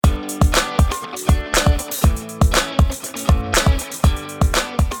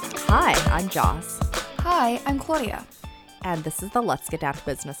I'm Joss. Hi, I'm Claudia. And this is the Let's Get Down to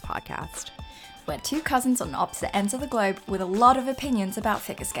Business podcast. We're two cousins on opposite ends of the globe with a lot of opinions about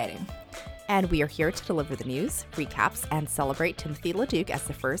figure skating. And we are here to deliver the news, recaps, and celebrate Timothy LeDuc as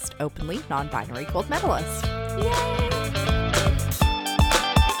the first openly non-binary gold medalist. Yay!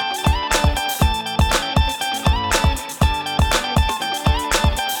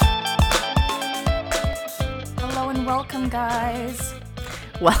 Hello and welcome, guys.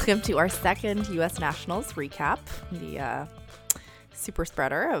 Welcome to our second U.S. Nationals recap, the super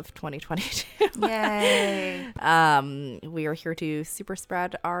spreader of 2022. Yay! We are here to super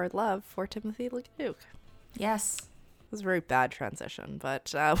spread our love for Timothy LeDuc. Yes. It was a very bad transition,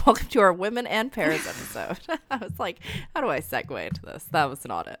 but welcome to our Women and Pairs episode. I was like, how do I segue into this? That was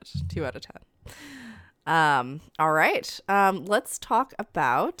an audit. 2 out of 10. All right. Let's talk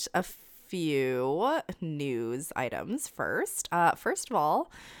about a few news items first. First of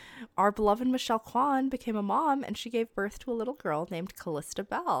all, our beloved Michelle Kwan became a mom, and she gave birth to a little girl named Callista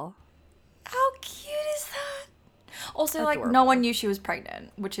Bell. How cute is that? Also, Adorable. no one knew she was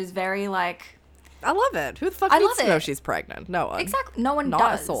pregnant, which is very, I love it. Who the fuck I needs love to know it. she's pregnant? No one. Exactly. No one Not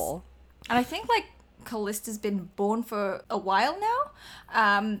does. a soul. And I think, Callista's been born for a while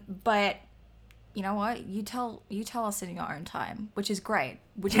now. But you know what? You tell us in your own time, which is great.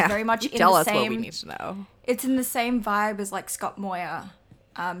 Which is very much you in tell the us same. what we need to know. It's in the same vibe as Scott Moyer,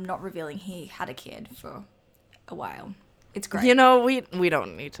 not revealing he had a kid for a while. It's great. You know, we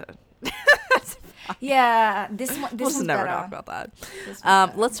don't need to. Yeah, this We'll one's just never better. talk about that. This one's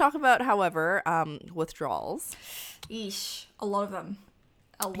better. Let's talk about, however, withdrawals. Eesh, a lot of them.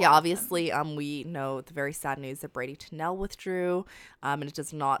 A lot Yeah, of them. obviously, we know the very sad news that Brady Tennell withdrew, and it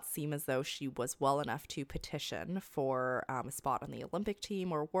does not seem as though she was well enough to petition for a spot on the Olympic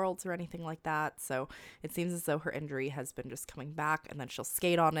team or Worlds or anything like that. So it seems as though her injury has been just coming back, and then she'll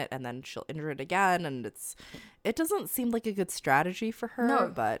skate on it, and then she'll injure it again, and it doesn't seem like a good strategy for her.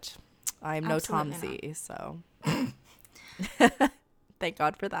 No. But I'm no Absolutely Tom Z, so thank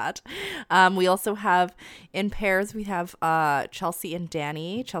God for that. We also have in pairs, we have Chelsea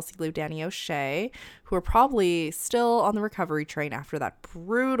Lou, Danny O'Shea, who are probably still on the recovery train after that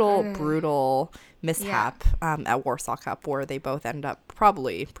brutal mishap at Warsaw Cup, where they both end up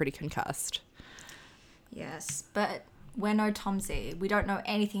probably pretty concussed. Yes, but we're no Tom Z. We don't know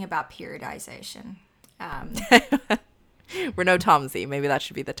anything about periodization. We're no Tom Z. Maybe that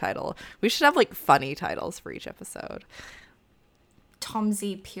should be the title. We should have funny titles for each episode. Tom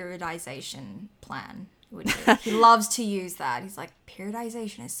Z periodization plan. He loves to use that. He's like,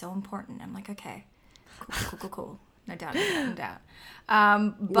 periodization is so important. I'm like, okay, cool. No doubt.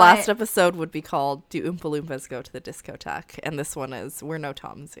 But Last episode would be called Do Oompa Loompas Go to the Discotheque? And this one is We're No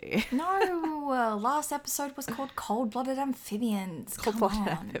Tom Z. No, last episode was called Cold-Blooded Amphibians. Cold-Blooded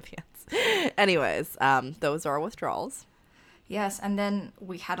Amphibians. Anyways, those are withdrawals. Yes, and then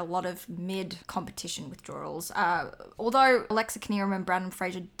we had a lot of mid-competition withdrawals. Although Alexa Knierim and Brandon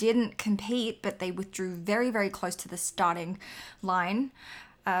Fraser didn't compete, but they withdrew very, very close to the starting line.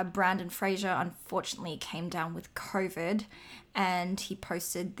 Brandon Fraser unfortunately came down with COVID, and he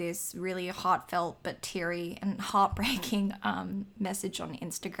posted this really heartfelt but teary and heartbreaking message on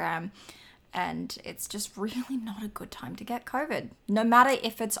Instagram. And it's just really not a good time to get COVID. No matter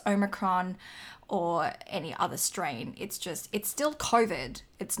if it's Omicron or any other strain, it's still COVID.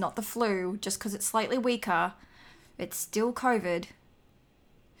 It's not the flu. Just because it's slightly weaker, it's still COVID.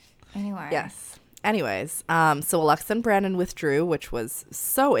 Anyway. Yes. Anyways, so Alexa and Brandon withdrew, which was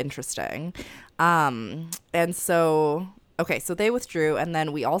so interesting. And so they withdrew, and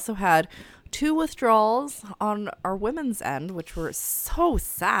then we also had 2 withdrawals on our women's end, which were so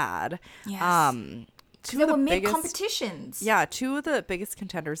sad. Yes. Two of There the were biggest mid-competitions. Yeah, 2 of the biggest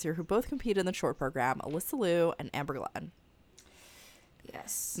contenders here who both competed in the short program, Alyssa Liu and Amber Glenn.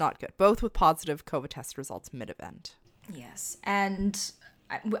 Yes. Not good. Both with positive COVID test results mid-event. Yes. And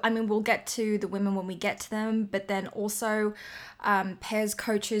I mean, we'll get to the women when we get to them, but then also pairs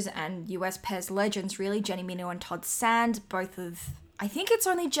coaches and US pairs legends, really, Jenny Mino and Todd Sand, both of, I think it's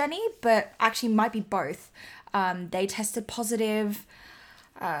only Jenny, but actually might be both. They tested positive.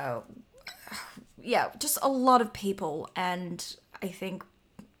 Yeah, just a lot of people. And I think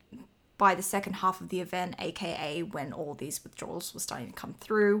by the second half of the event, aka when all these withdrawals were starting to come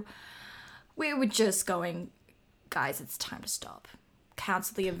through, we were just going, guys, it's time to stop.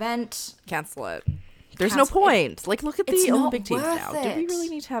 Cancel the event. Cancel it. There's no point. Look at it's the not Olympic teams worth now. Do we it. really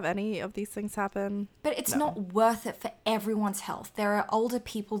need to have any of these things happen? But it's No. not worth it for everyone's health. There are older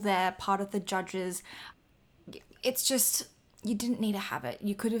people there, part of the judges. It's just, you didn't need to have it.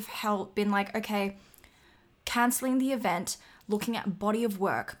 You could have been like, okay, canceling the event, looking at body of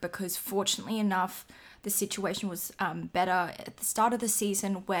work, because fortunately enough, the situation was better at the start of the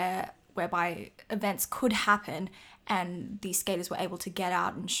season whereby events could happen and these skaters were able to get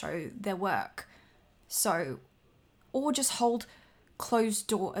out and show their work. So, or just hold closed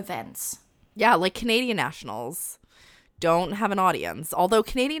door events. Yeah, like Canadian Nationals don't have an audience. Although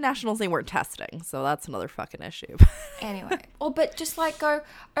Canadian Nationals, they weren't testing, so that's another fucking issue. Anyway, but just like go,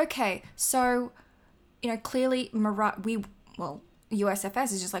 okay, so, clearly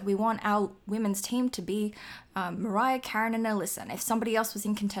USFS is just like, we want our women's team to be Mariah, Karen, and Alyssa. And if somebody else was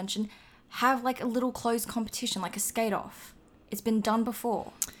in contention, have like a little closed competition, like a skate off. It's been done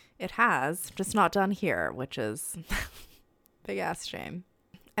before. It has, just not done here, which is big ass shame.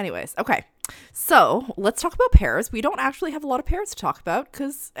 Anyways, okay. So let's talk about pairs. We don't actually have a lot of pairs to talk about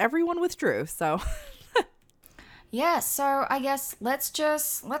because everyone withdrew. So yeah, so I guess let's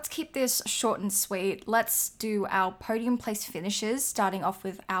keep this short and sweet. Let's do our podium place finishes, starting off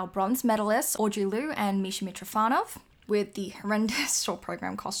with our bronze medalists, Audrey Liu and Misha Mitrofanov, with the horrendous short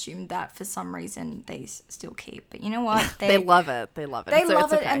program costume that for some reason they still keep. But you know what? They love it. They love it. They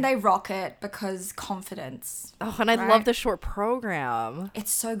love it and they rock it because confidence. Oh, and I love the short program.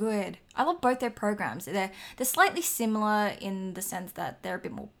 It's so good. I love both their programs. They're slightly similar in the sense that they're a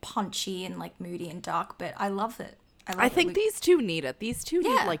bit more punchy and like moody and dark, but I love it. I think these two need it. These two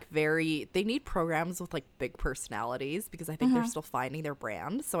need they need programs with like big personalities because I think they're still finding their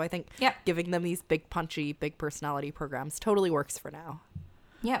brand. So I think giving them these big punchy, big personality programs totally works for now.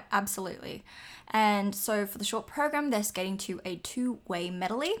 Yep, absolutely. And so for the short program, they're skating to a two-way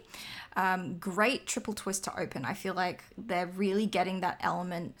medley. Great triple twist to open. I feel like they're really getting that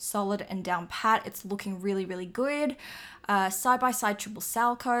element solid and down pat. It's looking really, really good. Side-by-side triple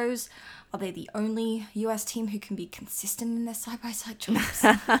salcos. Are they the only US team who can be consistent in their side-by-side jumps?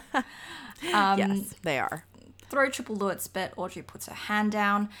 Yes, they are. Throw triple lutz, but Audrey puts her hand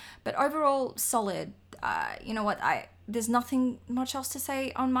down. But overall, solid. You know what? There's nothing much else to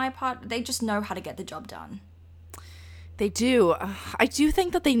say on my part. They just know how to get the job done. They do. I do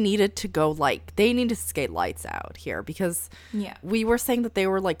think that they needed to go they need to skate lights out here because we were saying that they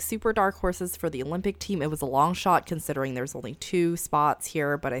were like super dark horses for the Olympic team. It was a long shot considering there's only 2 spots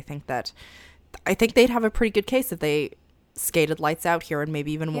here, but I think they'd have a pretty good case if they skated lights out here and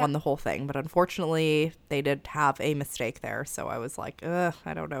maybe even won the whole thing. But unfortunately, they did have a mistake there. So I was like,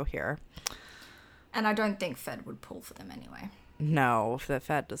 I don't know here. And I don't think Fed would pull for them anyway. No, the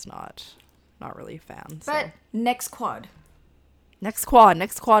Fed does not. Not really a fan. But next quad. Next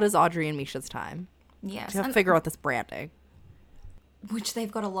quad is Audrey and Misha's time. Yes. You have to figure out this branding. Which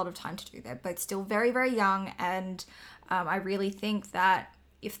they've got a lot of time to do. They're both still very, very young. And I really think that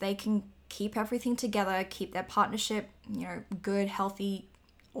if they can keep everything together, keep their partnership, good, healthy,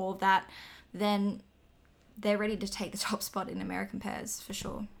 all of that, then they're ready to take the top spot in American pairs for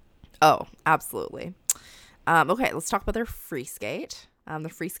sure. Oh, absolutely. Okay, let's talk about their free skate. The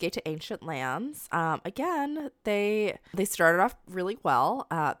free skate to Ancient Lands. Again, they started off really well.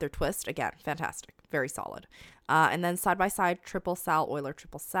 Their twist, again, fantastic. Very solid. And then side-by-side, triple sal, Euler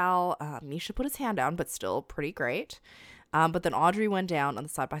triple sal. Misha put his hand down, but still pretty great. But then Audrey went down on the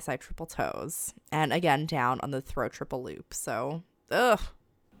side-by-side triple toes. And again, down on the throw triple loop. So, sad.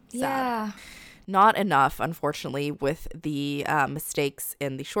 Yeah. Not enough, unfortunately, with the mistakes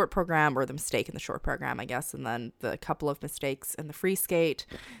in the short program, or the mistake in the short program, I guess, and then the couple of mistakes in the free skate.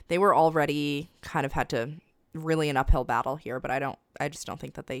 They were already kind of had to really an uphill battle here, but I just don't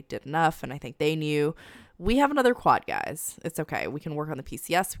think that they did enough, and I think they knew we have another quad, guys. It's okay. We can work on the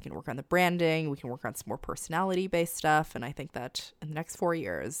PCS, we can work on the branding, we can work on some more personality-based stuff, and I think that in the next 4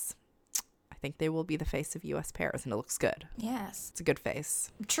 years, I think they will be the face of US pairs, and it looks good. Yes. It's a good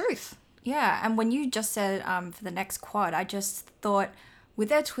face. Truth. Yeah, and when you just said for the next quad, I just thought with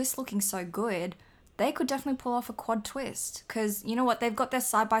their twist looking so good, they could definitely pull off a quad twist. Because you know what? They've got their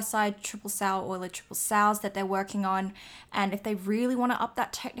side-by-side triple sal, Euler triple sals that they're working on. And if they really want to up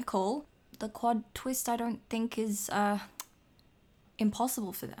that technical, the quad twist I don't think is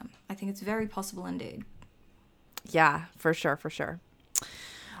impossible for them. I think it's very possible indeed. Yeah, for sure, for sure.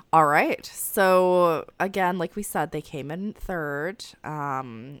 All right. So again, like we said, they came in third.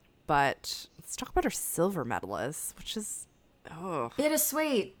 But let's talk about our silver medalists, which is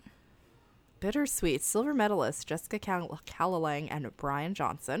bittersweet. Silver medalists Jessica Callalang and Brian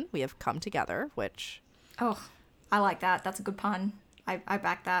Johnson. We have come together, which I like that. That's a good pun. I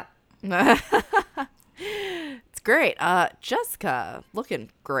back that. It's great. Jessica looking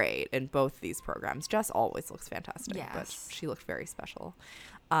great in both these programs. Jess always looks fantastic, but she looked very special.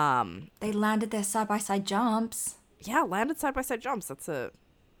 They landed their side-by-side jumps. Yeah, landed side-by-side jumps. That's a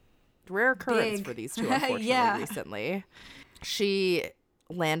rare occurrence Big. for these two, unfortunately, Yeah. recently. She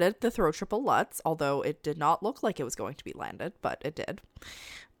landed the throw triple Lutz, although it did not look like it was going to be landed, but it did.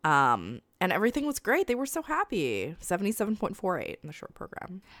 And everything was great. They were so happy. 77.48 in the short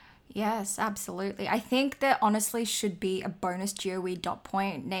program. Yes, absolutely. I think there honestly should be a bonus GOE dot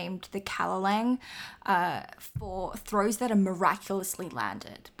point named the Kalalang for throws that are miraculously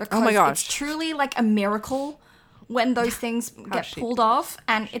landed. Because gosh. it's truly like a miracle when those things get she pulled off,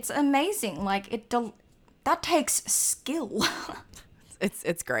 and it's amazing. Like that takes skill.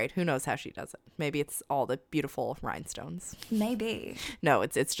 It's great. Who knows how she does it? Maybe it's all the beautiful rhinestones. Maybe. No,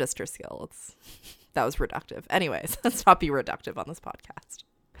 it's just her skill. That was reductive. Anyways, let's not be reductive on this podcast.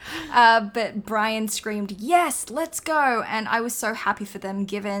 But Brian screamed, "Yes, let's go!" And I was so happy for them,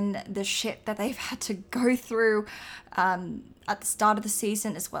 given the shit that they've had to go through at the start of the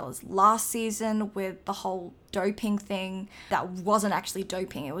season, as well as last season with the whole doping thing. That wasn't actually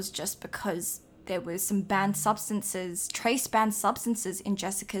doping. It was just because there was some trace banned substances in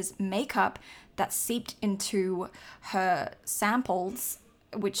Jessica's makeup that seeped into her samples,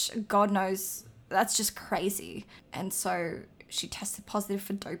 which God knows, that's just crazy. And so she tested positive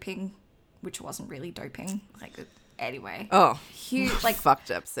for doping, which wasn't really doping. Anyway. Oh, huge,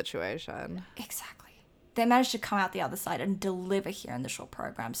 fucked up situation. Exactly. They managed to come out the other side and deliver here in the short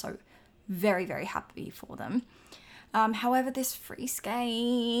program. So very, very happy for them. However, this free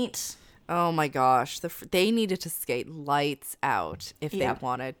skate... Oh my gosh, they needed to skate lights out if they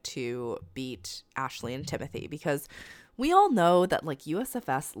wanted to beat Ashley and Timothy, because we all know that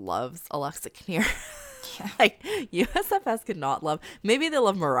USFS loves Alexa Kinnear. Yeah. USFS could not love. Maybe they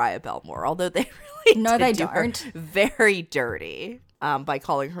love Mariah Bell more, although they really no, they do don't. Her very dirty by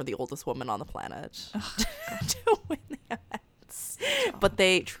calling her the oldest woman on the planet to win the event. But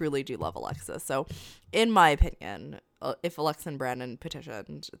they truly do love Alexa. So, in my opinion, if Alexa and Brandon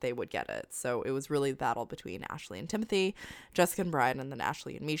petitioned, they would get it. So it was really the battle between Ashley and Timothy, Jessica and Brian, and then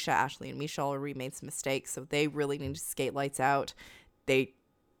Ashley and Misha. Ashley and Misha already made some mistakes, so they really needed to skate lights out. They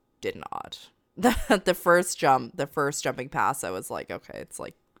did not. The first jumping pass, I was like, okay,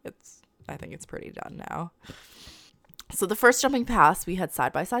 I think it's pretty done now. So the first jumping pass, we had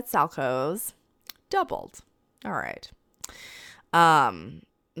side-by-side Salchows, doubled. All right.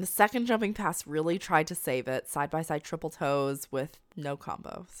 The second jumping pass really tried to save it, side-by-side triple toes with no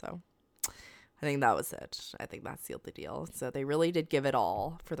combo. So I think that was it. I think that sealed the deal. So they really did give it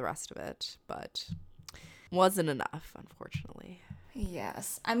all for the rest of it, but wasn't enough, unfortunately.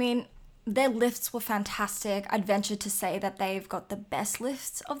 Yes. I mean, their lifts were fantastic. I'd venture to say that they've got the best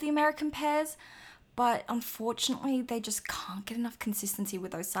lifts of the American pairs, but unfortunately, they just can't get enough consistency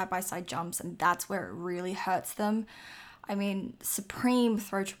with those side-by-side jumps, and that's where it really hurts them. I mean, supreme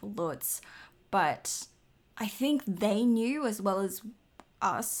throw triple Lutz, but I think they knew, as well as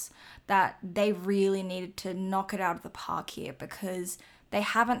us, that they really needed to knock it out of the park here, because they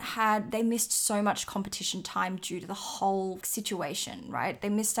missed so much competition time due to the whole situation, right? They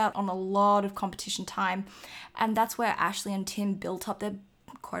missed out on a lot of competition time, and that's where Ashley and Tim built up their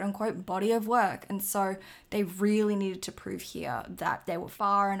quote-unquote body of work, and so they really needed to prove here that they were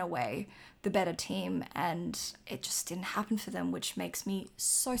far and away the better team, and it just didn't happen for them, which makes me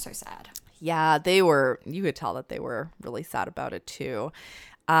so sad. Yeah, you could tell that they were really sad about it too.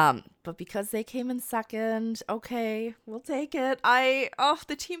 But because they came in second, okay, we'll take it.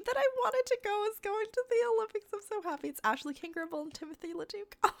 The team that I wanted to go is going to the Olympics. I'm so happy. It's Ashley King-Gribble and Timothy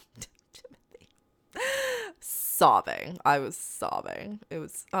LeDuc. Oh, Timothy. Sobbing. I was sobbing. It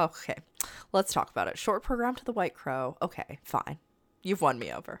was, okay. Let's talk about it. Short program to the White Crow. Okay, fine. You've won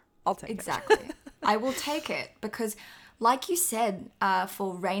me over. I'll take it. Exactly. I will take it, because like you said,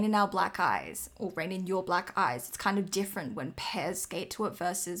 for Rain in Our Black Eyes, or Rain in Your Black Eyes, it's kind of different when pairs skate to it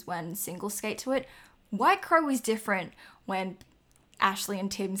versus when singles skate to it. White Crow is different when Ashley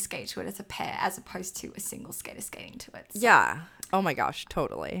and Tim skate to it as a pair, as opposed to a single skater skating to it. So yeah. Oh my gosh,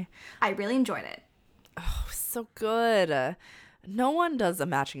 totally. I really enjoyed it. Oh, so good. No one does a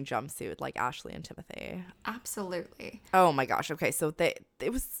matching jumpsuit like Ashley and Timothy. Absolutely. Oh my gosh. Okay, so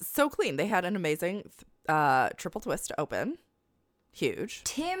it was so clean. They had an amazing triple twist to open. Huge.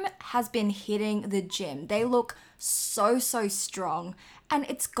 Tim has been hitting the gym. They look so strong, and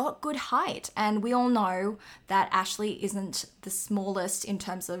it's got good height. And we all know that Ashley isn't the smallest in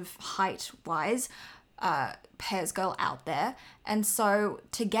terms of height-wise pairs girl out there. And so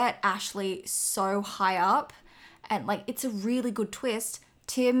to get Ashley so high up, and it's a really good twist.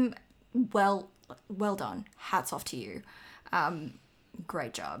 Tim, well done. Hats off to you.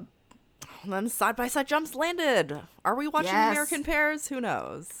 Great job. And then side-by-side jumps landed. Are we watching Yes. American pairs? Who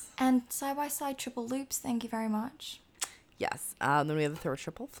knows? And side-by-side triple loops, thank you very much. Yes. Then we have the throw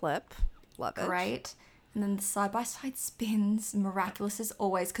triple flip. Love it. Great. And then the side-by-side spins, miraculous as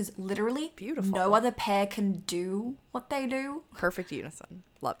always, because literally Beautiful. no other pair can do what they do. Perfect unison.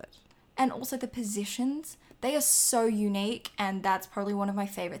 Love it. And also the positions, they are so unique, and that's probably one of my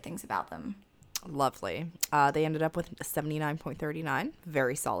favorite things about them. Lovely. They ended up with 79.39.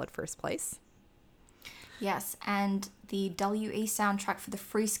 Very solid first place. Yes, and the WE soundtrack for the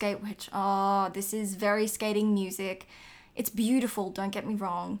free skate, which, this is very skating music. It's beautiful, don't get me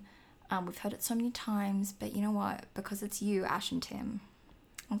wrong. We've heard it so many times, but you know what? Because it's you, Ash and Tim,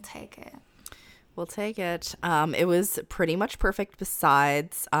 I'll take it. We'll take it. It was pretty much perfect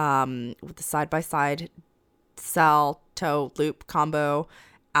besides with the side-by-side salto loop combo.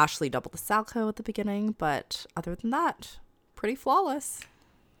 Ashley doubled the salto at the beginning, but other than that, pretty flawless.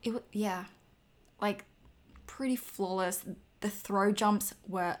 Pretty flawless. The throw jumps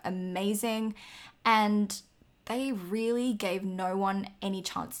were amazing, and they really gave no one any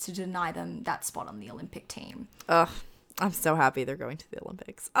chance to deny them that spot on the Olympic team. Ugh, I'm so happy they're going to the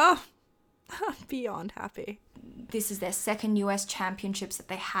Olympics. Oh, beyond happy. This is their second US championships that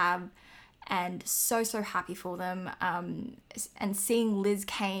they have, and so happy for them. And seeing Liz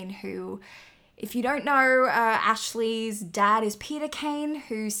Kane, who, if you don't know, Ashley's dad is Peter Kane,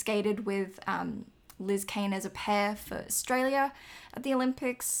 who skated with Liz Kane as a pair for Australia at the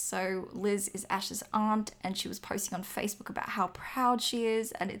Olympics. So Liz is Ash's aunt, and she was posting on Facebook about how proud she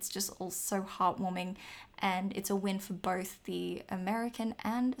is, and it's just all so heartwarming, and it's a win for both the American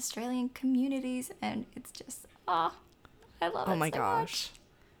and Australian communities, and it's just, I love it. Oh my so gosh.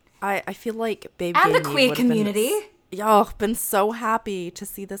 much. I feel like Baby And the Jamie queer would have community. been so happy to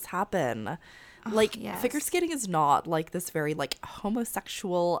see this happen. Yes. Figure skating is not like this very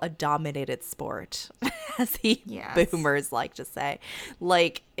homosexual dominated sport, as the Yes. boomers like to say.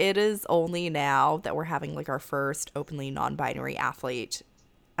 It is only now that we're having our first openly non-binary athlete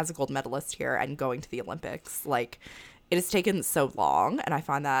as a gold medalist here and going to the Olympics. It has taken so long, and I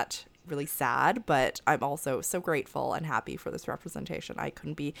find that really sad, but I'm also so grateful and happy for this representation. I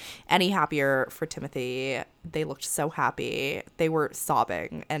couldn't be any happier for Timothy. They looked so happy. They were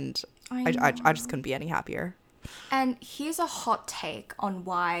sobbing, and I just couldn't be any happier. And here's a hot take on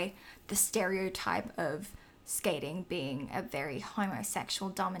why the stereotype of skating being a very homosexual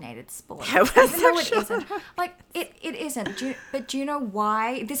dominated sport, even though it isn't, it isn't. Do you know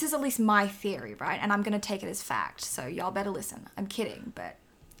why? This is at least my theory, right? And I'm going to take it as fact, so y'all better listen. I'm kidding, but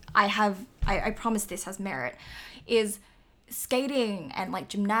I promise this has merit. Is skating and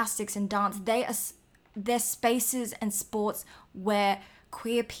gymnastics and dance, they're spaces and sports where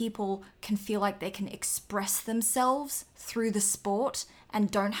queer people can feel like they can express themselves through the sport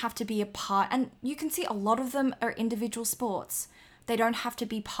and don't have to be a part. And you can see a lot of them are individual sports. They don't have to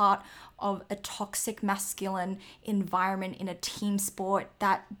be part of a toxic masculine environment in a team sport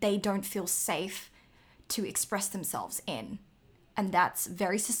that they don't feel safe to express themselves in. And that's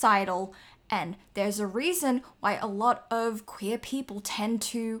very societal. And there's a reason why a lot of queer people tend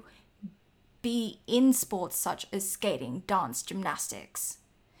to be in sports such as skating, dance, gymnastics.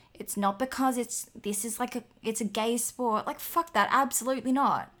 It's not because it's a gay sport. Fuck that, absolutely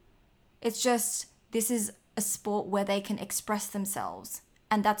not. It's just, this is a sport where they can express themselves,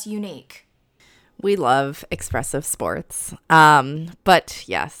 and that's unique. We love expressive sports. But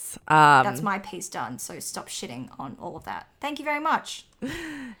yes. That's my piece done, so stop shitting on all of that. Thank you very much.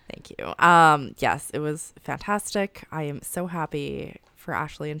 Thank you. Yes, it was fantastic. I am so happy for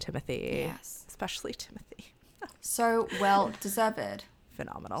Ashley and Timothy. Yes. Especially Timothy. So well deserved.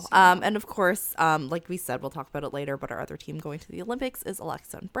 Phenomenal. And of course, like we said, we'll talk about it later, but our other team going to the Olympics is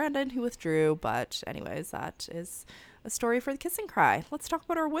Alexa and Brandon, who withdrew. But anyways, that is a story for the Kiss and Cry. Let's talk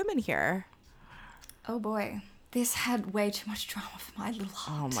about our women here. Oh boy. This had way too much drama for my little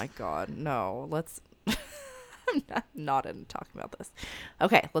heart. Oh my God. No, let's I'm not in talking about this.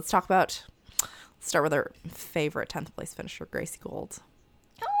 Okay, let's start with our favorite 10th place finisher, Gracie Gold.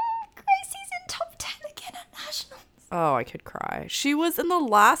 Oh, Gracie's in top 10 again at Nationals. Oh, I could cry. She was in the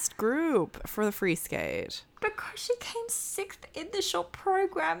last group for the free skate. Because she came 6th in the short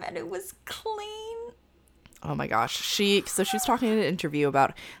program and it was clean. Oh my gosh. She was talking in an interview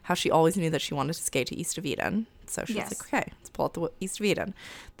about how she always knew that she wanted to skate to East of Eden. So she was like, okay, let's pull out the East of Eden.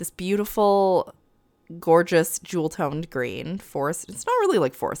 This beautiful, gorgeous jewel-toned green forest. It's not really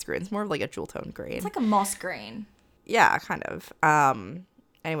like forest green. It's more of like a jewel-toned green. It's like a moss green. Yeah, kind of.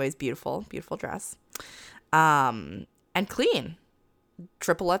 Anyways, beautiful dress. And clean.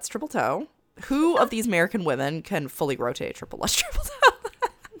 Triple Lutz, triple toe. Who of these American women can fully rotate triple Lutz, triple toe?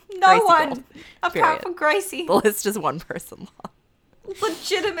 No Gracie one. Gold, Apart period. from Gracie. The list is one person long.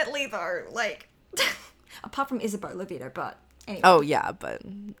 Legitimately though, apart from Isabeau Levito, but anyway. Oh, yeah, but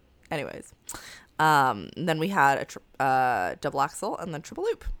anyways. Then we had a double axel and then triple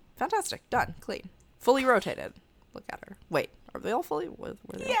loop. Fantastic. Done. Clean. Fully rotated. Look at her. Wait, are they all fully? Were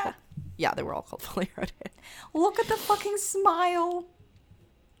they all Yeah. Yeah, they were all called fully rotated. Look at the fucking smile.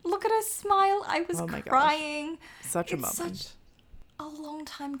 Look at her smile. I was Oh my gosh. crying. Such a It's moment. such a long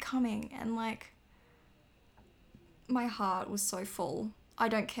time coming, and like my heart was so full. I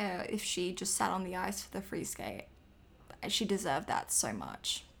don't care if she just sat on the ice for the free skate. She deserved that so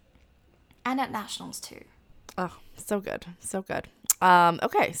much. And at nationals too. Oh, so good. So good.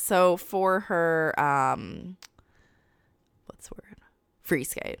 Okay, so for her what's the word? Free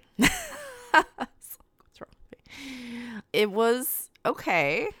skate. What's wrong with me? It was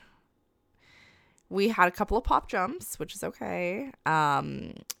okay. We had a couple of pop jumps, which is okay.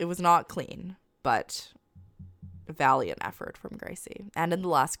 It was not clean, but a valiant effort from Gracie. And in the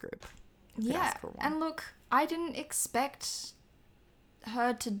last group. Yeah. ask for one. And look, I didn't expect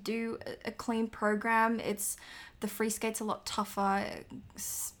her to do a clean program. The free skate's a lot tougher.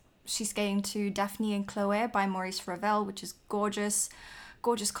 She's skating to Daphne and Chloe by Maurice Ravel, which is gorgeous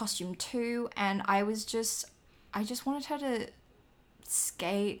costume too. And I just wanted her to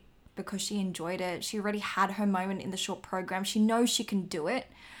skate because she enjoyed it. She already had her moment in the short program. She knows she can do it.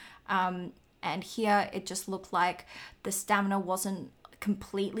 And here it just looked like the stamina wasn't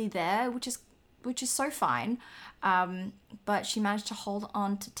completely there, which is so fine. But she managed to hold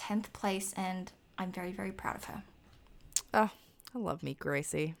on to 10th place, and I'm very, very proud of her. Oh, I love me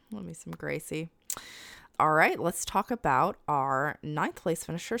Gracie. Love me some Gracie. All right, let's talk about our 9th place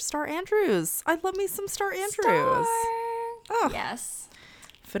finisher, Star Andrews. I love me some Star Andrews. Oh, Yes.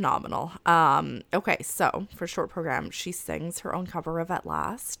 phenomenal. Okay, so for short program, she sings her own cover of At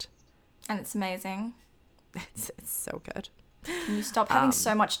Last. And it's amazing. It's so good. Can you stop having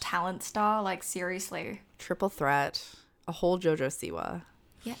so much talent, Star? Like, seriously. Triple threat, a whole JoJo Siwa.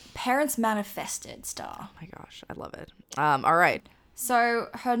 Yeah. Parents manifested, Star. Oh my gosh, I love it. All right. So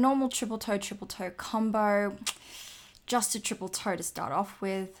her normal triple toe combo, just a triple toe to start off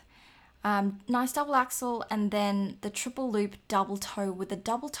with. Nice double axel, and then the triple loop double toe with the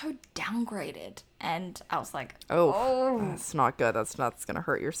double toe downgraded. And I was like, Oh, that's not good. That's going to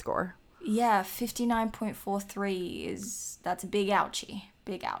hurt your score. yeah, 59.43 that's a big ouchie.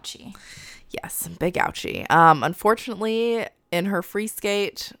 Big ouchie. Yes, big ouchie. Unfortunately, in her free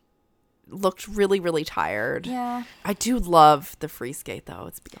skate, looked really, really tired. Yeah. I do love the free skate, though.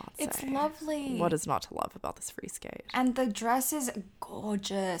 It's Beyonce. It's lovely. What is not to love about this free skate? And the dress is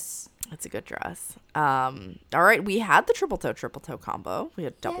gorgeous. It's a good dress. All right, we had the triple toe combo. We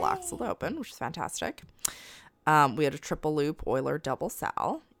had double axel to open, which is fantastic. We had a triple loop Euler double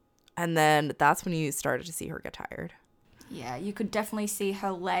sal. And then that's when you started to see her get tired. Yeah, you could definitely see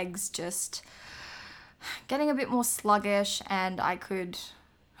her legs just getting a bit more sluggish, and I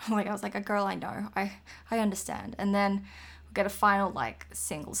was like, a girl, I know, I understand. And then we get a final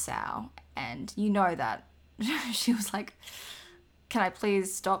single sow, and you know that she was like, can I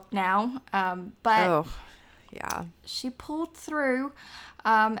please stop now? But Oh, yeah. she pulled through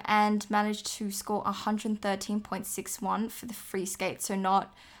and managed to score 113.61 for the free skate, so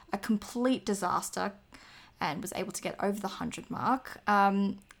not a complete disaster, and was able to get over the 100 mark.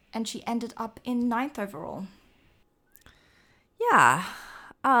 And she ended up in 9th overall. Yeah.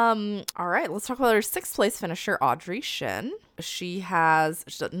 All right, let's talk about our 6th place finisher, Audrey Shin. She's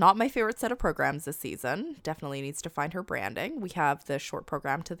not my favorite set of programs this season. Definitely needs to find her branding. We have the short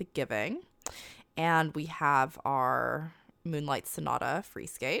program To the Giving, and we have our Moonlight Sonata free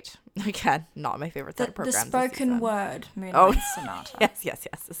skate. Again, not my favorite set of The programs. spoken word Moonlight Sonata. Yes,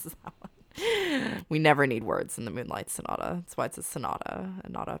 this is that one. We never need words in the Moonlight Sonata. That's why it's a sonata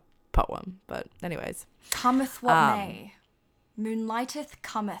and not a poem. But anyways. Cometh what may. Moonlighteth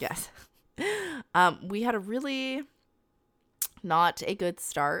cometh. Yes. We had a really not a good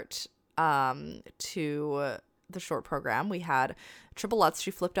start to the short program. We had triple Lutz.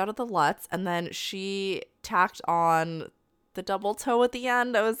 She flipped out of the Lutz, and then she tacked on the double toe at the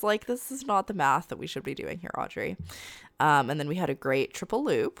end. I was like, this is not the math that we should be doing here, Audrey. And then we had a great triple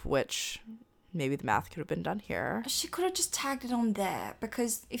loop, which maybe the math could have been done here. She could have just tagged it on there,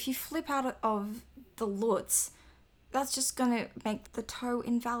 because if you flip out of the Lutz, that's just going to make the toe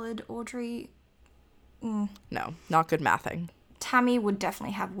invalid, Audrey. No, not good mathing. Tammy would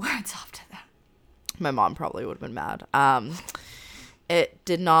definitely have words after that. My mom probably would have been mad. It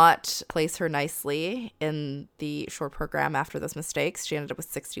did not place her nicely in the short program after those mistakes. She ended up with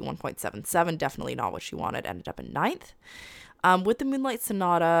 61.77. Definitely not what she wanted. Ended up in 9th. With the Moonlight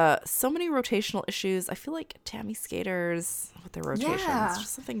Sonata, so many rotational issues. I feel like Tammy skaters with their rotations, Yeah.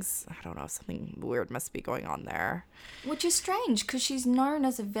 just something's, I don't know, something weird must be going on there. Which is strange because she's known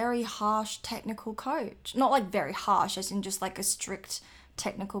as a very harsh technical coach. Not like very harsh, as in just like a strict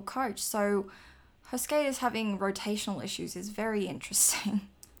technical coach. So her skaters having rotational issues is very interesting.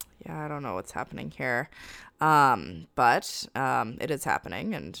 Yeah, I don't know what's happening here. But it is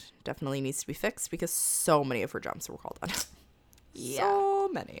happening and definitely needs to be fixed because so many of her jumps were called on. Yeah. So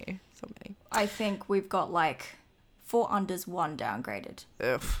many. I think we've got like 4 unders, 1 downgraded.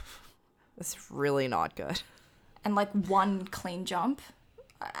 Ugh. That's really not good. And like 1 clean jump.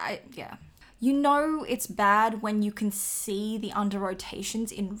 Yeah. You know it's bad when you can see the under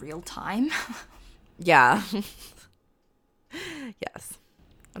rotations in real time. Yeah. Yes.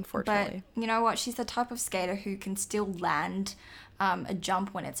 Unfortunately. But you know what? She's the type of skater who can still land a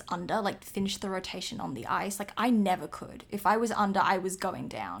jump when it's under, like finish the rotation on the ice. Like I never could. If I was under, I was going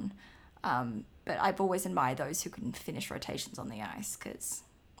down. But I've always admired those who can finish rotations on the ice because,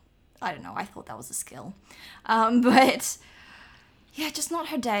 I don't know, I thought that was a skill. But yeah, just not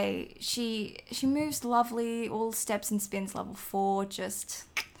her day. She moves lovely, all steps and spins level 4, just,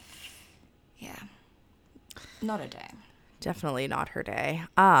 yeah, not her day. Definitely not her day.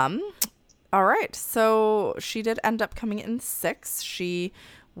 All right. So she did end up coming in 6th. She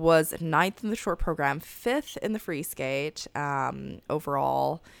was 9th in the short program, 5th in the free skate.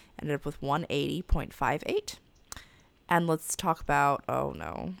 Overall, ended up with 180.58. And let's talk about, oh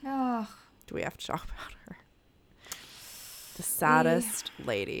no. Oh, Do we have to talk about her? The saddest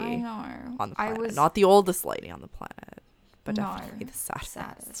lady I know. on the planet. Not the oldest lady on the planet, but No, definitely the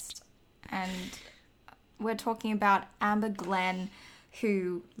saddest. And we're talking about Amber Glenn,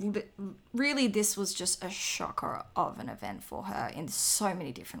 who really this was just a shocker of an event for her in so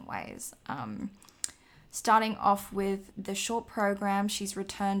many different ways. Starting off with the short program, she's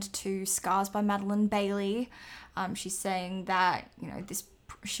returned to Scars by Madeline Bailey. She's saying that, you know,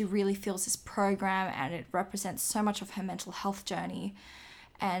 she really feels this program and it represents so much of her mental health journey.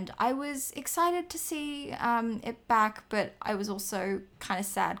 And I was excited to see it back, but I was also kind of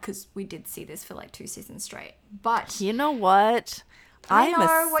sad because we did see this for like 2 seasons straight. But You know what? I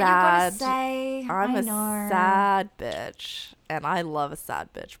know what you're gonna say. I'm I a know. sad bitch, and I love a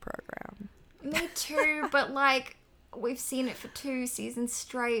sad bitch program. Me too, but like we've seen it for 2 seasons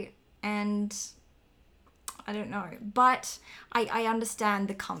straight, and I don't know. But I understand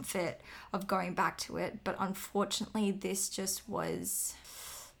the comfort of going back to it, but unfortunately, this just was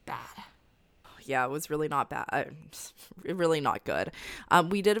bad. Yeah, it was really not bad. Really not good.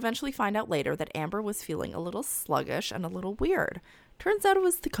 We did eventually find out later that Amber was feeling a little sluggish and a little weird. Turns out it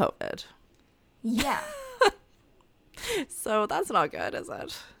was the COVID. Yeah. So that's not good, is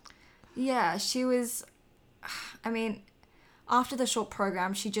it? Yeah, she was, I mean, after the short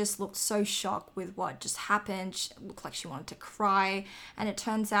program, she just looked so shocked with what just happened. She looked like she wanted to cry. And it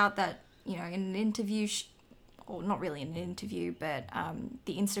turns out that, you know, in an interview, or not really in an interview, but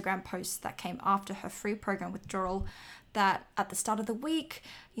the Instagram posts that came after her free program withdrawal, that at the start of the week,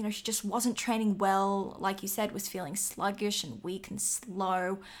 you know, she just wasn't training well. Like you said, was feeling sluggish and weak and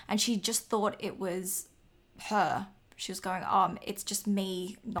slow. And she just thought it was her. She was going, it's just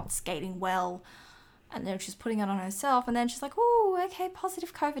me not skating well. And then she's putting it on herself. And then she's like, oh, okay,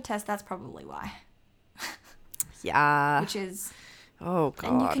 positive COVID test. That's probably why. Yeah. Which is... Oh,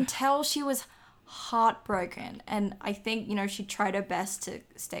 God. And you can tell she was heartbroken. And I think, you know, she tried her best to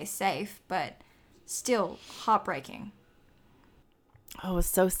stay safe. But still, heartbreaking. Oh, it was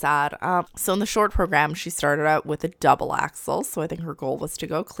so sad. So in the short program, she started out with a double axel. So I think her goal was to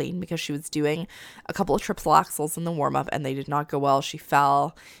go clean because she was doing a couple of triple axels in the warm-up and they did not go well. She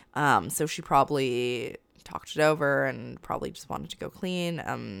fell. So she probably talked it over and probably just wanted to go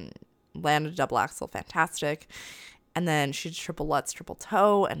clean. Landed a double axel, fantastic. And then she did triple Lutz, triple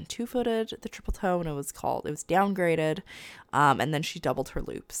toe, and 2-footed the triple toe, and it was downgraded. And then she doubled her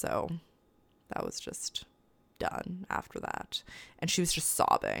loop. So that was just done after that, and she was just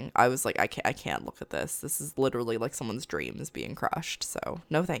sobbing. I was like, I can't look at this. This is literally like someone's dreams being crushed. So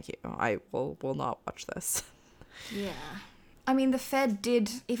no, thank you. I will not watch this. Yeah. I mean, the Fed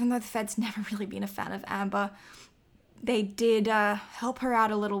did, even though the Fed's never really been a fan of Amber, they did help her out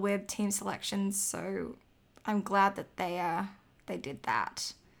a little with team selections. So I'm glad that they did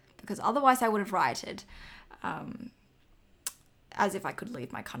that, because otherwise I would have rioted. As if I could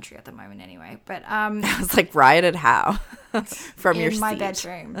leave my country at the moment anyway. But I was like, rioted how? From your seat. In my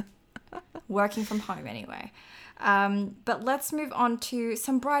bedroom. Working from home anyway. But let's move on to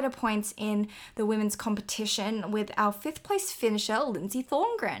some brighter points in the women's competition with our 5th place finisher, Lindsay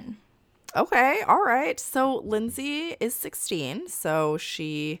Thorngren. Okay, all right. So Lindsay is 16, so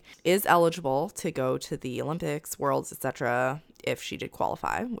she is eligible to go to the Olympics, Worlds, etc. if she did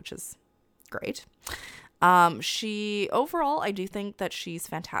qualify, which is great. She overall, I do think that she's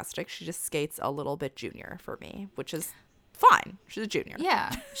fantastic. She just skates a little bit junior for me, which is fine. She's a junior.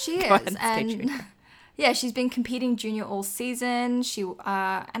 Yeah, she Go ahead is. and skate And junior. yeah, she's been competing junior all season.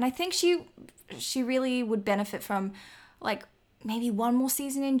 And I think she really would benefit from like maybe one more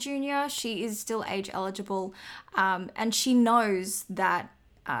season in junior. She is still age eligible, and she knows that.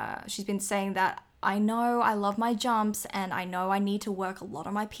 She's been saying that I know I love my jumps, and I know I need to work a lot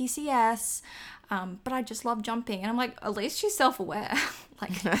on my PCS. But I just love jumping, and I'm like, at least she's self-aware.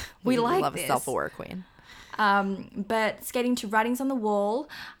 Like we like love this. a self-aware queen. But skating to Writings on the Wall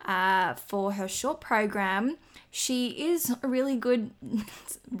for her short program, she is a really good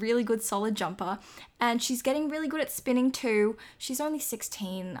solid jumper, and she's getting really good at spinning too. She's only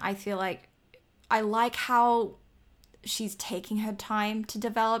 16. I feel like I like how she's taking her time to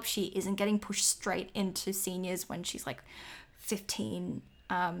develop. She isn't getting pushed straight into seniors when she's like 15.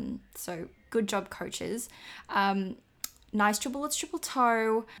 So good job, coaches. Nice triple lutz, triple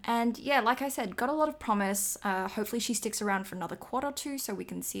toe. And yeah, like I said, got a lot of promise. Hopefully she sticks around for another quarter or two so we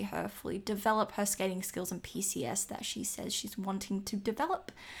can see her fully develop her skating skills and PCS that she says she's wanting to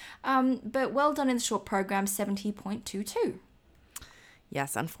develop. But well done in the short program, 70.22.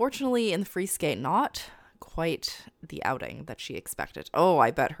 Yes, unfortunately in the free skate, not quite the outing that she expected. Oh,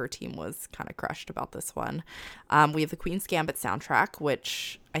 I bet her team was kind of crushed about this one. We have the Queen's Gambit soundtrack,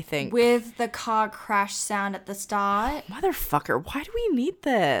 which I think... With the car crash sound at the start. Motherfucker, why do we need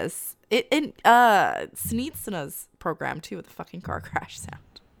this? Snitsina's program, too, with the fucking car crash sound.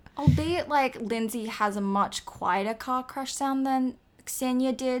 Albeit, like, Lindsay has a much quieter car crash sound than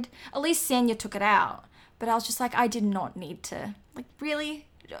Xenia did. At least Xenia took it out. But I was just like, I did not need to. Like, really?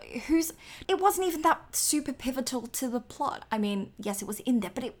 It wasn't even that super pivotal to the plot. I mean, yes, it was in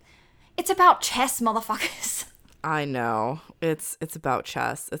there, but it's about chess, motherfuckers. I know. It's about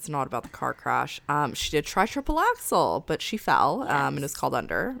chess. It's not about the car crash. She did try triple axel, but she fell. Yes. And is called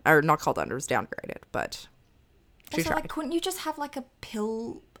under. Or not called under, it was downgraded, but she Also, tried. like, couldn't you just have, like, a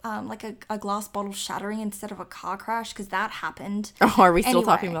pill, like a glass bottle shattering instead of a car crash? Because that happened. Oh, are we still Anyway.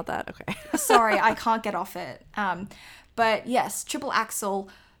 talking about that? Okay. Sorry, I can't get off it. But yes, triple axel.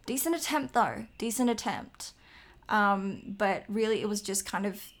 Decent attempt, though. Decent attempt. But really, it was just kind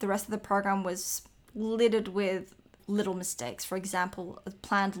of... The rest of the program was littered with little mistakes. For example, a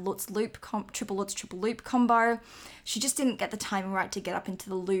planned triple Lutz, triple loop combo. She just didn't get the timing right to get up into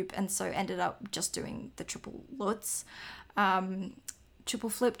the loop, and so ended up just doing the triple Lutz. Triple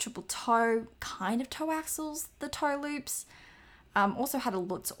flip, triple toe, kind of toe axles, the toe loops. Also had a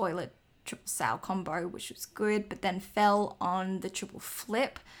Lutz Oilet triple sail combo, which was good, but then fell on the triple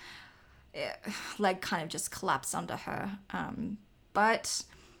flip. Leg kind of just collapsed under her. But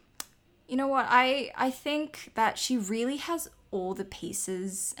you know what? I think that she really has all the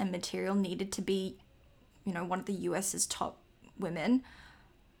pieces and material needed to be, you know, one of the US's top women.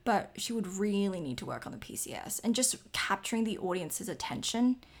 But she would really need to work on the PCS and just capturing the audience's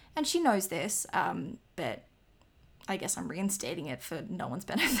attention. And she knows this, but I guess I'm reinstating it for no one's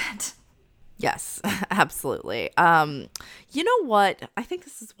benefit. Yes, absolutely. You know what? I think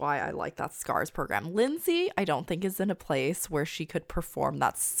this is why I like that SCARS program. Lindsay, I don't think is in a place where she could perform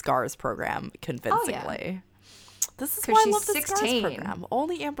that SCARS program convincingly. This is why I love the 16. SCARS program.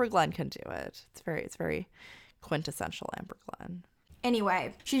 Only Amber Glenn can do it. It's very quintessential Amber Glenn.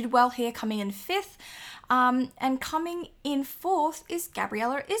 Anyway, she did well here, coming in 5th. And coming in 4th is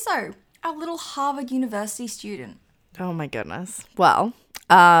Gabriella Izzo, our little Harvard University student. Oh my goodness. Well,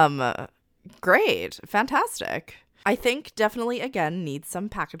 great. Fantastic. I think definitely, again, needs some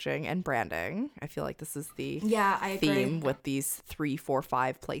packaging and branding. I feel like this is the I theme agree. with these 3, 4,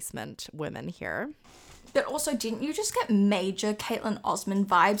 5 placement women here. But also, didn't you just get major Caitlin Osmond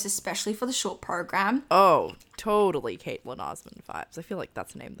vibes, especially for the short program? Oh, totally Caitlin Osmond vibes. I feel like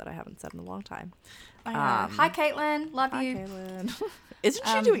that's a name that I haven't said in a long time. I know. Hi, Caitlin. Love you. Caitlin. Is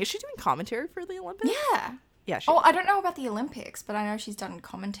she doing commentary for the Olympics? Yeah. Yeah, Oh, I don't know about the Olympics, but I know she's done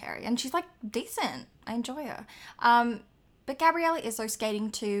commentary, and she's like decent. I enjoy her. But Gabriella Izzo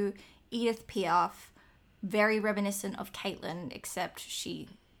skating to Edith Piaf, very reminiscent of Caitlin, except she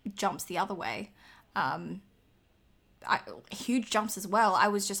jumps the other way. Huge jumps as well.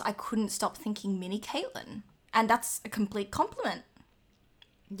 I couldn't stop thinking mini Caitlin, and that's a complete compliment.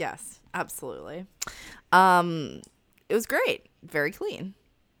 Yes, absolutely. It was great. Very clean.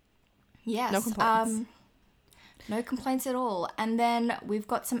 Yes. No complaints. No complaints at all. And then we've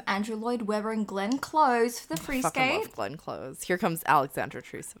got some Andrew Lloyd Webber and Glenn Close for the free Fucking skate. love Glenn Close. Here comes Alexandra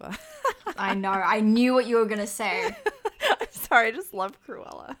Trusova. I know. I knew what you were going to say. I'm sorry, I just love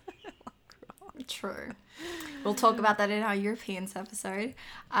Cruella. True. We'll talk about that in our Europeans episode.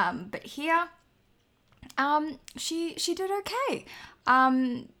 But here, she did okay.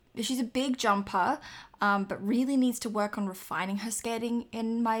 She's a big jumper, but really needs to work on refining her skating,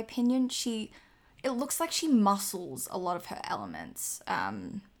 in my opinion. It looks like she muscles a lot of her elements.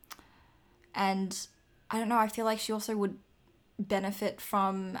 And I don't know, I feel like she also would benefit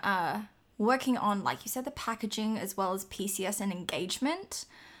from working on, like you said, the packaging as well as PCS and engagement.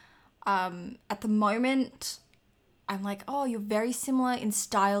 At the moment, I'm like, oh, you're very similar in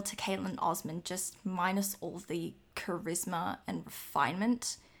style to Caitlin Osmond, just minus all the charisma and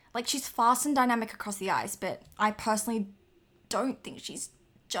refinement. Like, she's fast and dynamic across the ice, but I personally don't think she's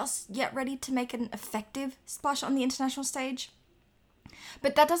just yet ready to make an effective splash on the international stage.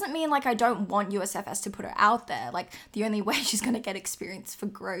 But that doesn't mean, like, I don't want USFS to put her out there. Like, the only way she's going to get experience for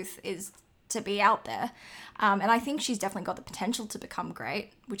growth is to be out there. And I think she's definitely got the potential to become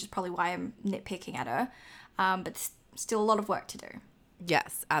great, which is probably why I'm nitpicking at her. But still a lot of work to do.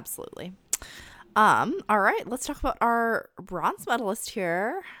 Yes, absolutely. All right, let's talk about our bronze medalist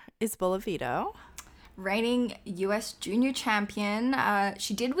here, Isabella Vito. Reigning US junior champion.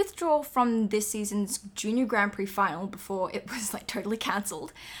 She did withdraw from this season's junior Grand Prix final before it was like totally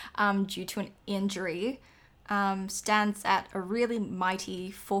cancelled due to an injury. Stands at a really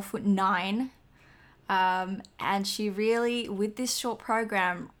mighty 4'9". And she really, with this short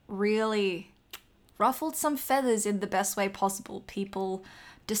program, really ruffled some feathers in the best way possible. People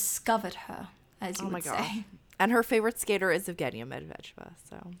discovered her, as you would say. And her favorite skater is Evgenia Medvedeva,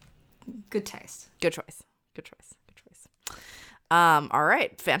 so... Good taste. Good choice. Good choice. Good choice. All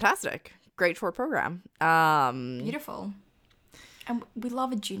right. Fantastic. Great short program. Beautiful. And we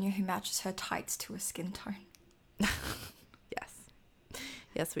love a junior who matches her tights to her skin tone. Yes.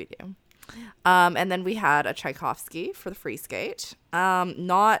 Yes, we do. And then we had a Tchaikovsky for the free skate.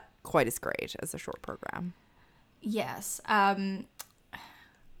 Not quite as great as the short program. Yes. You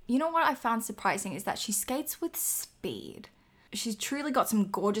know what I found surprising is that she skates with speed. She's truly got some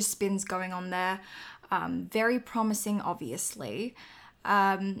gorgeous spins going on there. Very promising, obviously.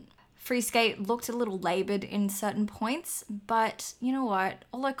 Free skate looked a little laboured in certain points, but you know what?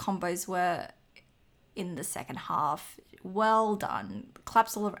 All her combos were in the second half. Well done.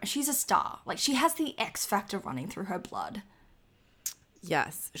 Claps all over. She's a star. Like, she has the X factor running through her blood.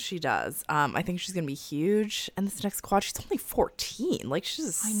 Yes, she does. I think she's going to be huge in this next quad. She's only 14. Like, she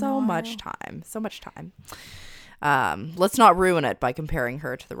has so much time. So much time. Let's not ruin it by comparing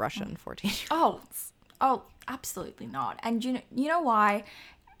her to the Russian 14-year-olds. Oh, absolutely not. And you know why?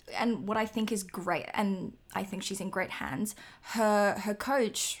 And what I think is great, and I think she's in great hands. Her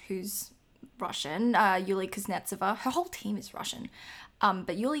coach, who's Russian, Yulia Kuznetsova, her whole team is Russian.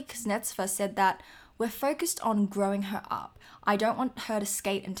 But Yulia Kuznetsova said that we're focused on growing her up. I don't want her to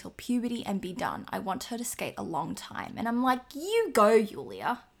skate until puberty and be done. I want her to skate a long time. And I'm like, you go,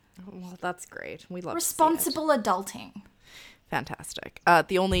 Yulia. Well, that's great. We love responsible adulting. Fantastic.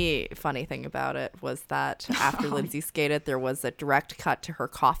 The only funny thing about it was that after Lindsay skated, there was a direct cut to her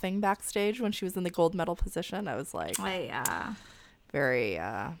coughing backstage when she was in the gold medal position. I was like, very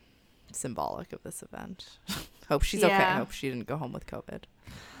symbolic of this event. Hope she's okay. Hope she didn't go home with COVID.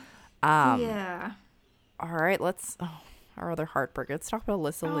 Yeah. All right, our other heartbreaker. Let's talk about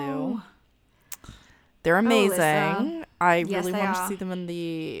Alyssa Liu. They're amazing. I really want to see them in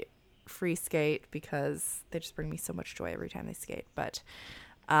the free skate because they just bring me so much joy every time they skate. But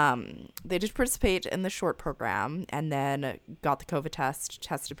they did participate in the short program and then got the COVID test,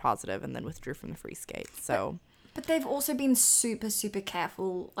 tested positive, and then withdrew from the free skate. So, but they've also been super, super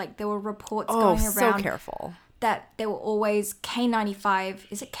careful. Like, there were reports going around. So careful. That they were always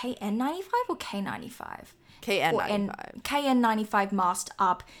K95. Is it KN95 or K95? KN95. KN95 masked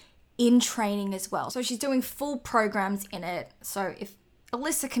up in training as well. So she's doing full programs in it. So if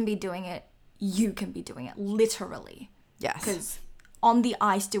Alyssa can be doing it, you can be doing it, literally. Yes. Because on the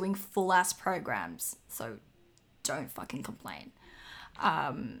ice doing full ass programs. So don't fucking complain.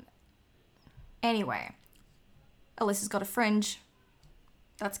 Anyway, Alyssa's got a fringe.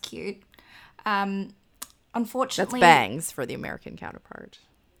 That's cute. Unfortunately, that's bangs for the American counterpart.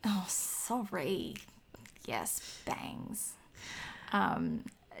 Oh, sorry. Yes, bangs.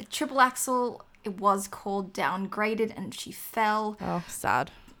 Triple axel, it was called downgraded and she fell. Oh,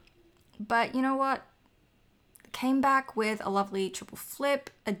 sad. But you know what? Came back with a lovely triple flip,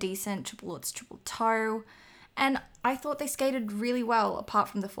 a decent triple lutz, triple toe, and I thought they skated really well apart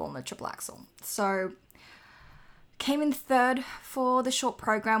from the fall in the triple axel. So came in third for the short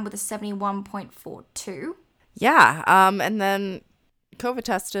program with a 71.42. Yeah, and then COVID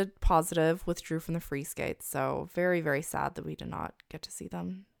tested positive, withdrew from the free skate. So very, very sad that we did not get to see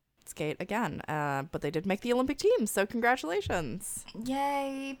them skate again. But they did make the Olympic team. So congratulations.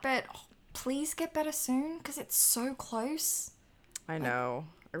 Yay. But please get better soon because it's so close. I know.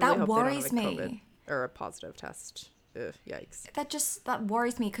 I That really hope worries they don't have a me. COVID or a positive test. Ugh, yikes. That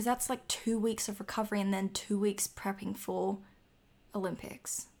worries me because that's like 2 weeks of recovery and then 2 weeks prepping for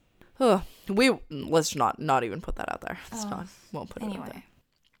Olympics. Let's not even put that out there. Won't put it out there. Anyway.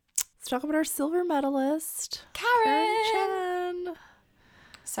 Let's talk about our silver medalist, Karen Chen.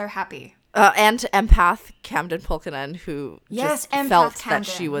 So happy. And empath Camden Pulkinen, who Yes, just empath felt that Camden.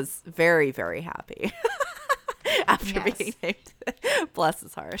 she was very, very happy after Yes. being named. Bless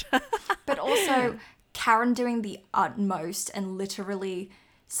his heart. But also Karen doing the utmost and literally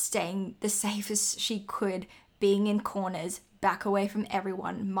staying the safest she could, being in corners, back away from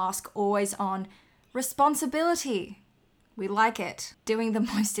everyone, mask always on. Responsibility. We like it. Doing the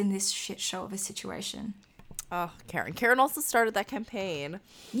most in this shit show of a situation. Oh, Karen. Karen also started that campaign.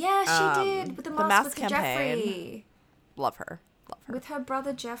 Yeah, she did. With the mask with campaign. Jeffrey. Love her. With her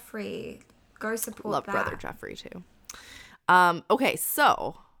brother Jeffrey. Go support Love that. brother Jeffrey too. Okay,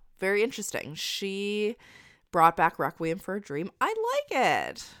 so very interesting. She brought back Requiem for a Dream. I like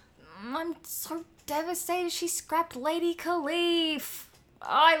it. I'm so devastated she scrapped Lady Khalif.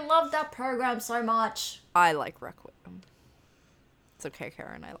 I love that program so much. I like Requiem. It's okay,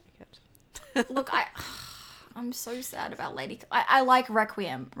 Karen. I like it. Look, I'm so sad about Lady. I like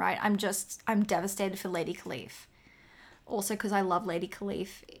Requiem, right? I'm devastated for Lady Khalif. Also, because I love Lady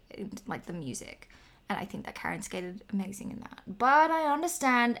Khalif, like the music, and I think that Karen skated amazing in that. But I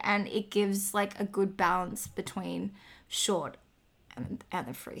understand, and it gives like a good balance between short and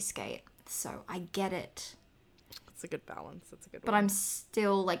the free skate. So I get it. It's a good balance. It's a good But one. I'm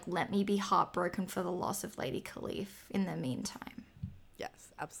still like, let me be heartbroken for the loss of Lady Khalif in the meantime.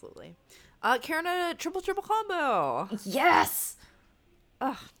 Yes, absolutely. Karen, a triple combo. Yes.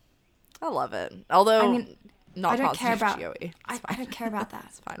 I love it. Although, I mean, not I don't care positive about. GOE. I don't care about that.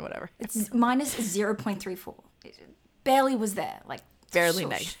 It's fine, whatever. It's minus 0.34. It barely was there. Like Barely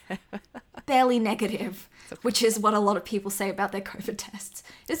shush. negative. Barely negative, which is what a lot of people say about their COVID tests.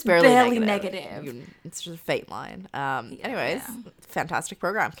 It's Barely barely negative. negative. It's just a faint line. Anyways, fantastic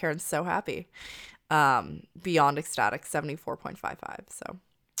program. Karen's so happy. Beyond ecstatic, 74.55. So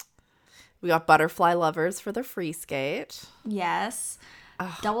we got Butterfly Lovers for the free skate. Yes.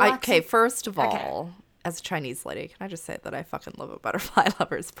 Double Okay, accent- first of Okay. all, as a Chinese lady, can I just say that I fucking love a Butterfly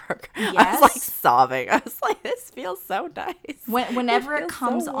Lovers program? I Yes. was like sobbing. I was like, this feels so nice. Whenever it feels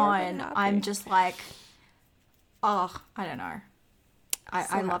comes so warm and on, happy. I'm just like, oh, I don't know. I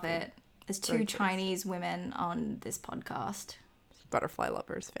So love happy. it. There's Very two good. Chinese women on this podcast. Butterfly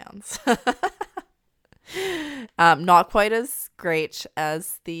Lovers fans. Not quite as great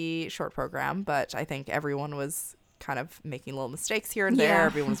as the short program, but I think everyone was kind of making little mistakes here and there. Yeah.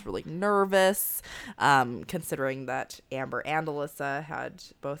 Everyone was really nervous, considering that Amber and Alyssa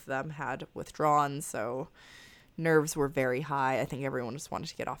both of them had withdrawn, so nerves were very high. I think everyone just wanted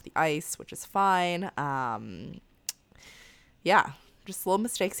to get off the ice, which is fine. Yeah, just little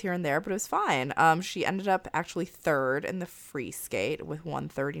mistakes here and there, but it was fine. She ended up actually third in the free skate with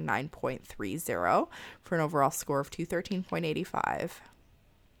 139.30 for an overall score of 213.85.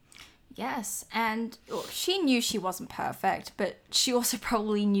 Yes, and she knew she wasn't perfect, but she also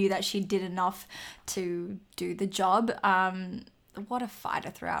probably knew that she did enough to do the job. What a fighter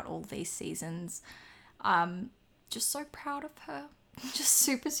throughout all these seasons. Just so proud of her. Just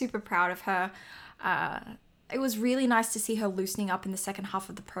super, super proud of her. It was really nice to see her loosening up in the second half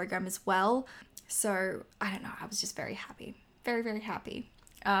of the program as well. So, I don't know, I was just very happy. Very, very happy.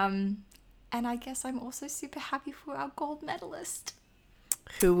 And I guess I'm also super happy for our gold medalist.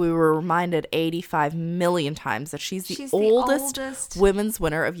 Who we were reminded 85 million times that she's the She's oldest the oldest. women's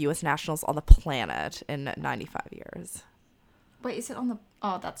winner of U.S. Nationals on the planet in 95 years. Wait, is it on the...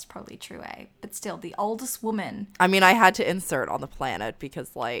 Oh, that's probably true, eh? But still, the oldest woman. I mean, I had to insert on the planet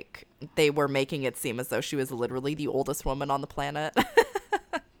because, like, they were making it seem as though she was literally the oldest woman on the planet.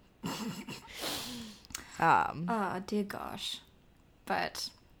 Oh, dear gosh. But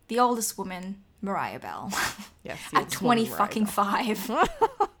the oldest woman, Mariah Bell. Yes, the At oldest woman, 20 Mariah fucking Bell.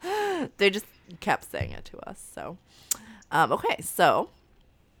 5. They just kept saying it to us. So, okay, so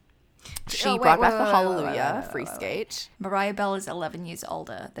she Oh, wait, brought wait, back the wait, Hallelujah wait, free wait. skate. Mariah Bell is 11 years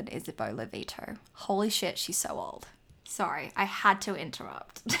older than Isabella Vito. Holy shit, she's so old. Sorry, I had to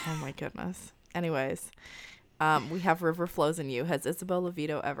interrupt. Oh my goodness. Anyways, we have River Flows in You. Has Isabella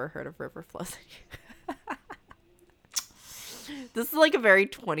Vito ever heard of River Flows in You? This is like a very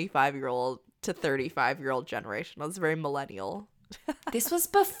 25-year-old to 35-year-old generation. That's very millennial This was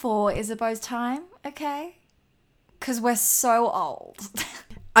before Isabeau's time, okay? Because we're so old.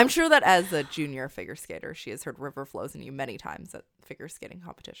 I'm sure that as a junior figure skater, she has heard River Flows in You many times at figure skating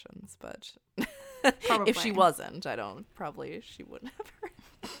competitions. But if she wasn't, she wouldn't have heard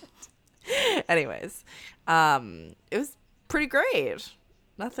it. Anyways, it was pretty great.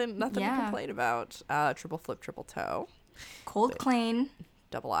 Nothing to complain about. Triple flip, triple toe. Called clean.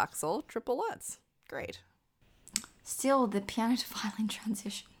 Double axel, triple lutz. Great. Still, the piano to violin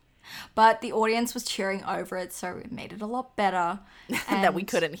transition. But the audience was cheering over it, so it made it a lot better. And that we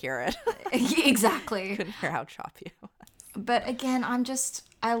couldn't hear it. Exactly. Couldn't hear how choppy it was. But again,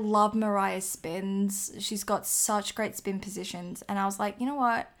 I love Mariah's spins. She's got such great spin positions. And I was like, you know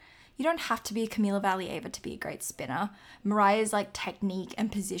what? You don't have to be a Camila Valieva to be a great spinner. Mariah's like technique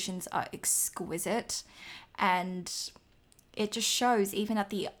and positions are exquisite. And it just shows, even at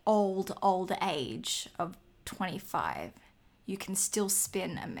the old age of 25, you can still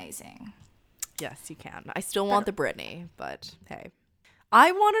spin amazing. Yes, you can. I still want the Britney, but hey.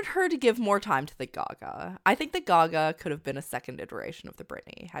 I wanted her to give more time to the Gaga. I think the Gaga could have been a second iteration of the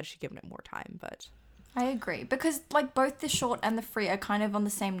Britney had she given it more time, but... I agree, because like both the short and the free are kind of on the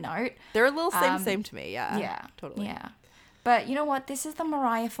same note. They're a little same to me, yeah. Yeah. Totally. Yeah. But you know what? This is the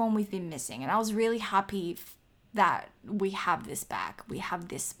Mariah form we've been missing, and I was really happy that we have this back. We have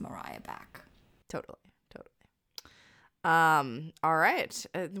this Mariah back. Totally. All right.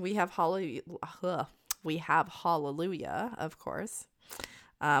 We have Hallelujah, of course.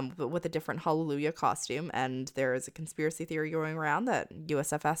 But with a different Hallelujah costume, and there is a conspiracy theory going around that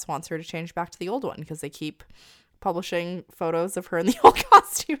USFS wants her to change back to the old one because they keep publishing photos of her in the old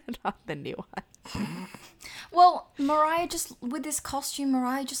costume and not the new one. Well, with this costume,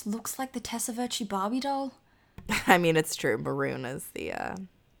 Mariah just looks like the Tessa Virtue Barbie doll. I mean, it's true. Maroon is the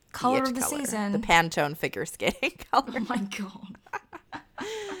color of the season. The Pantone figure skating color. Oh my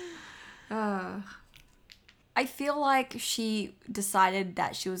god. I feel like she decided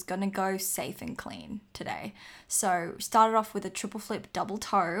that she was going to go safe and clean today. So started off with a triple flip double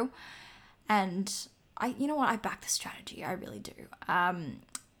toe. And you know what? I back the strategy. I really do.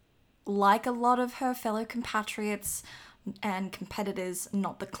 Like a lot of her fellow compatriots and competitors,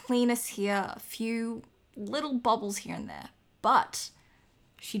 not the cleanest here. A few little bobbles here and there. But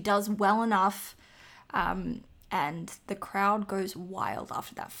she does well enough. And the crowd goes wild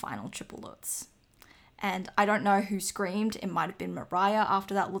after that final triple lutz. And I don't know who screamed. It might have been Mariah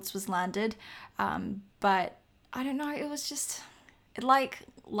after that lutz was landed. But I don't know. It was just like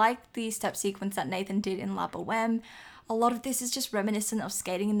the step sequence that Nathan did in La Boheme. A lot of this is just reminiscent of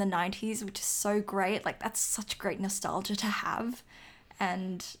skating in the 90s, which is so great. Like, that's such great nostalgia to have.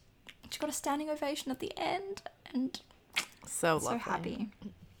 And she got a standing ovation at the end. And so lovely. So happy.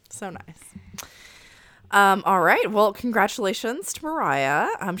 So nice. All right. Well, congratulations to Mariah.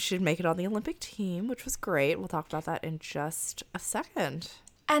 She should make it on the Olympic team, which was great. We'll talk about that in just a second.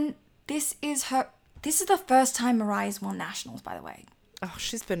 And this is the first time Mariah's won nationals, by the way. Oh,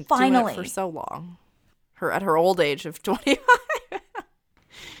 she's been doing it for so long. At her old age of 25.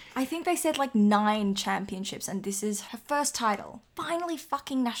 I think they said like 9 championships, and this is her first title. Finally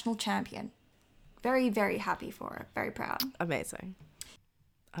fucking national champion. Very, very happy for her. Very proud. Amazing.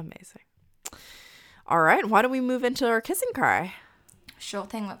 All right, why don't we move into our kiss and cry? Sure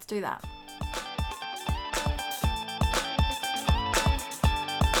thing, let's do that.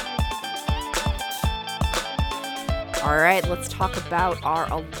 All right, let's talk about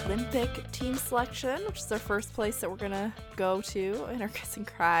our Olympic team selection, which is our first place that we're going to go to in our kiss and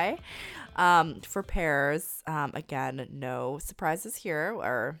cry. For pairs, again, no surprises here.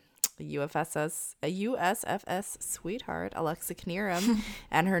 Our USFS sweetheart, Alexa Knierim,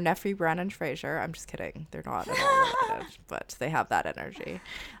 and her nephew, Brandon Fraser. I'm just kidding. They're not at all related, but they have that energy.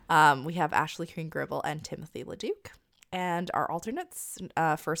 We have Ashley Green-Gribble and Timothy LeDuc. And our alternates,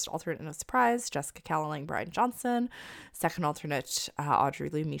 first alternate, no surprise, Jessica Callalang, Brian Johnson. Second alternate, Audrey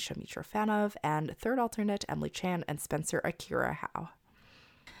Liu, Misha Mitrofanov. And third alternate, Emily Chan and Spencer Akira Howe.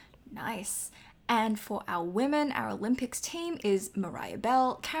 Nice. And for our women, our Olympics team is Mariah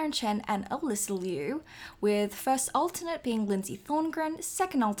Bell, Karen Chen, and Alyssa Liu, with first alternate being Lindsay Thorngren,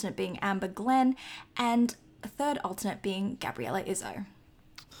 second alternate being Amber Glenn, and third alternate being Gabriella Izzo.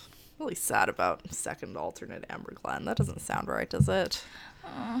 Really sad about second alternate Amber Glenn. That doesn't sound right, does it?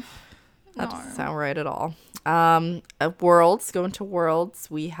 That doesn't sound right at all. Worlds, going to Worlds,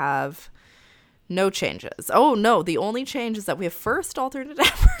 we have no changes. Oh, no, the only change is that we have first alternate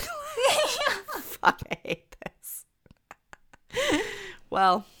Amber Glenn. Fuck, I hate this.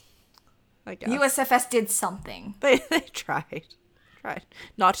 Well, I guess. USFS did something. They tried.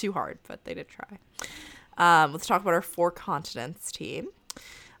 Not too hard, but they did try. Let's talk about our Four Continents team.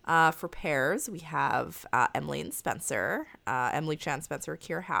 For pairs, we have Emily and Spencer, Emily Chan, Spencer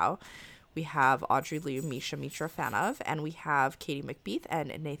Akira Howe. We have Audrey Liu, Misha Mitra Fanov, and we have Katie McBeath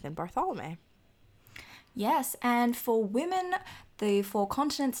and Nathan Bartholomew. Yes, and for women, the Four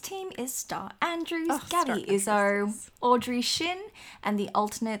Continents team is Star Andrews, Gabby Izzo, Audrey Shin, and the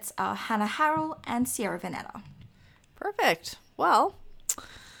alternates are Hannah Harrell and Sierra Veneta. Perfect. Well,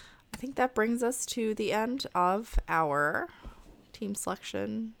 I think that brings us to the end of our team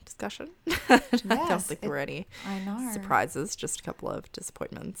selection discussion. I don't think there were any surprises, just a couple of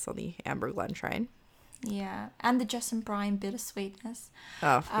disappointments on the Amber Glenn train. Yeah, and the Jess and Brian bittersweetness.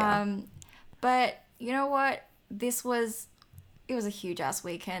 Oh, yeah. But you know what? It was a huge ass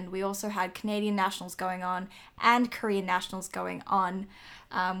weekend. We also had Canadian Nationals going on and Korean Nationals going on.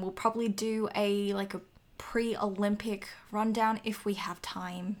 We'll probably do a pre-Olympic rundown if we have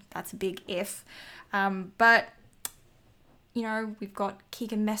time. That's a big if. But you know, we've got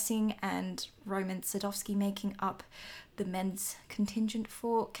Keegan Messing and Roman Sadowski making up the men's contingent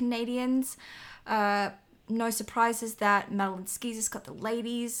for Canadians. No surprises that Madeline Skeezis got the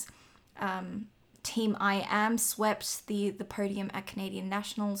ladies. Team I Am swept the podium at Canadian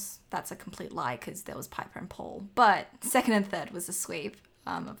Nationals. That's a complete lie because there was Piper and Paul. But second and third was a sweep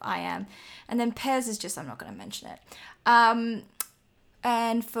of I Am. And then pairs is just, I'm not going to mention it.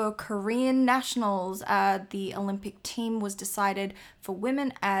 And for Korean Nationals, the Olympic team was decided for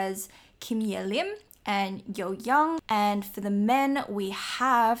women as Kim Ye Lim and Yo Young. And for the men, we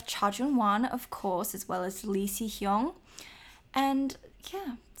have Cha Jun Wan, of course, as well as Lee Si Hyung. And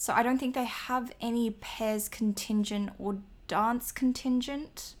yeah, so I don't think they have any pairs contingent or dance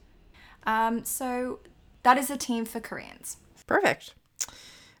contingent. So that is the team for Koreans. Perfect.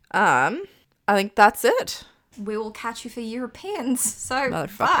 I think that's it. We will catch you for Europeans. So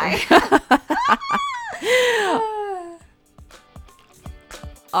Motherfucker. bye.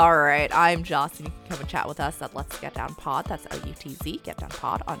 All right, I'm Joss, and you can come and chat with us at Let's Get Down Pod. That's LUTZ, Get Down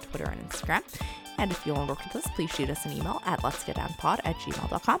Pod on Twitter and Instagram. And if you want to work with us, please shoot us an email at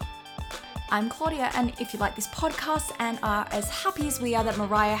letsgetdownpod@gmail.com. I'm Claudia, and if you like this podcast and are as happy as we are that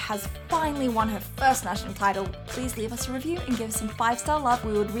Mariah has finally won her first national title, please leave us a review and give us some 5-star love.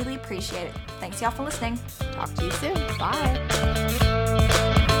 We would really appreciate it. Thanks y'all for listening. Talk to you soon. Bye.